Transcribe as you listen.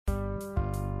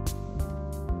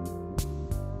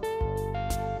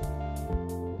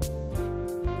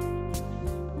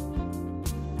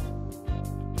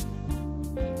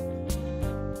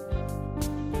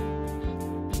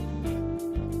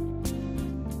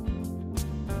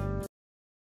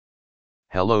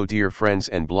Hello dear friends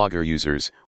and Blogger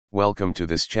users, welcome to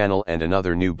this channel and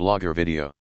another new Blogger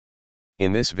video.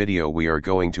 In this video we are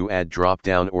going to add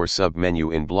drop-down or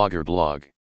sub-menu in Blogger blog.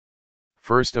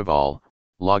 First of all,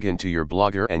 log into your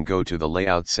Blogger and go to the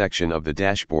layout section of the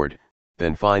dashboard,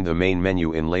 then find the main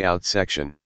menu in layout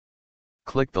section.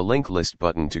 Click the link list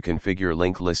button to configure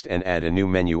link list and add a new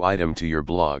menu item to your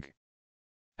blog.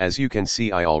 As you can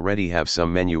see, I already have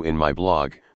some menu in my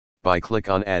blog. By click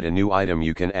on add a new item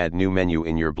you can add new menu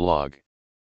in your blog.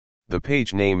 The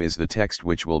page name is the text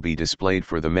which will be displayed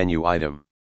for the menu item.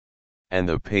 And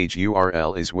the page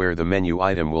URL is where the menu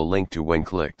item will link to when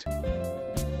clicked.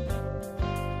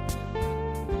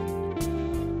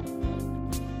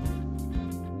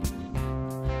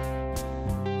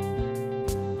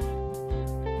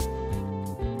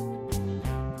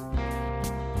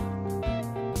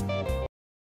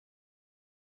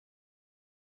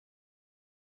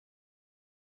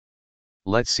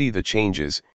 Let's see the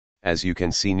changes. As you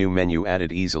can see, new menu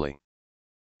added easily.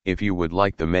 If you would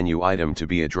like the menu item to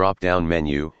be a drop-down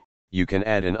menu, you can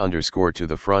add an underscore to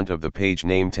the front of the page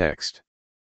name text.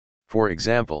 For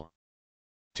example,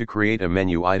 to create a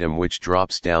menu item which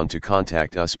drops down to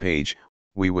Contact Us page,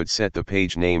 we would set the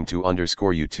page name to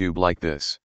 _YouTube like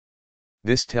this.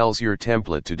 This tells your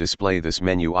template to display this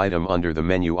menu item under the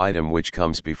menu item which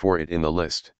comes before it in the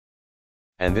list.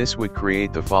 And this would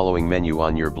create the following menu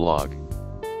on your blog.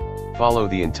 Follow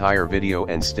the entire video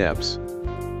and steps.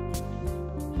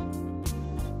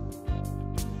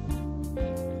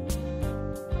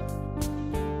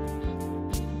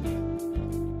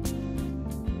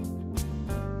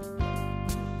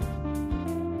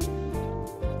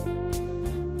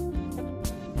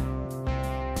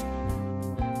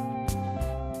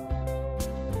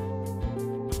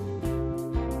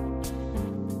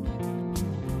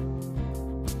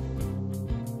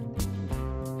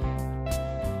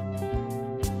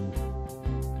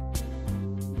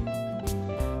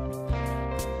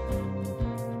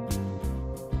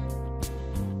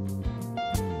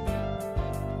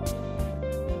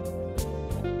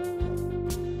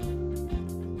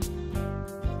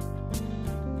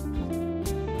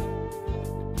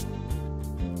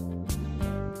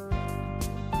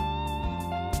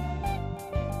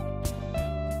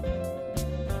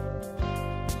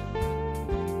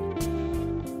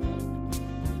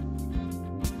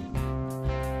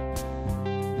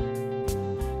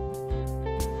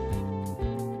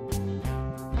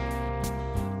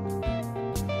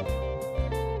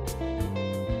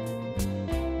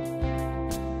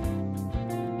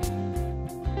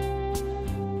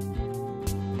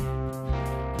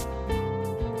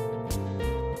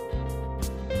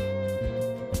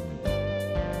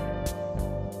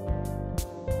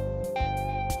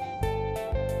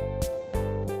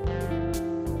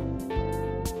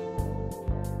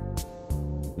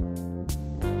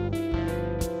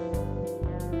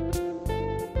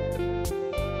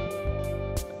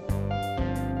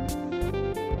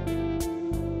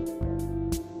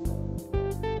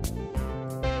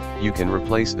 You can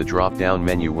replace the drop-down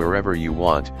menu wherever you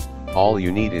want. All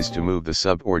you need is to move the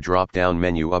sub or drop-down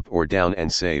menu up or down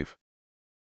and save.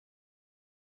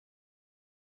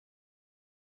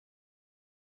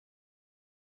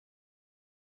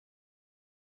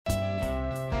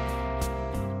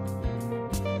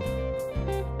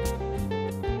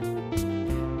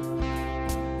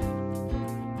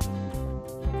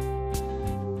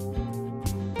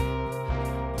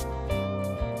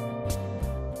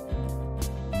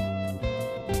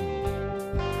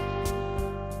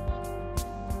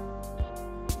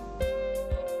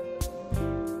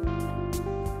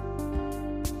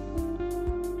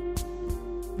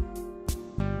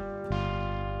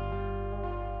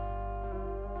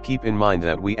 Keep in mind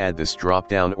that we add this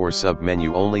drop-down or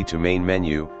sub-menu only to main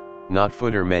menu, not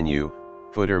footer menu.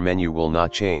 Footer menu will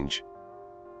not change.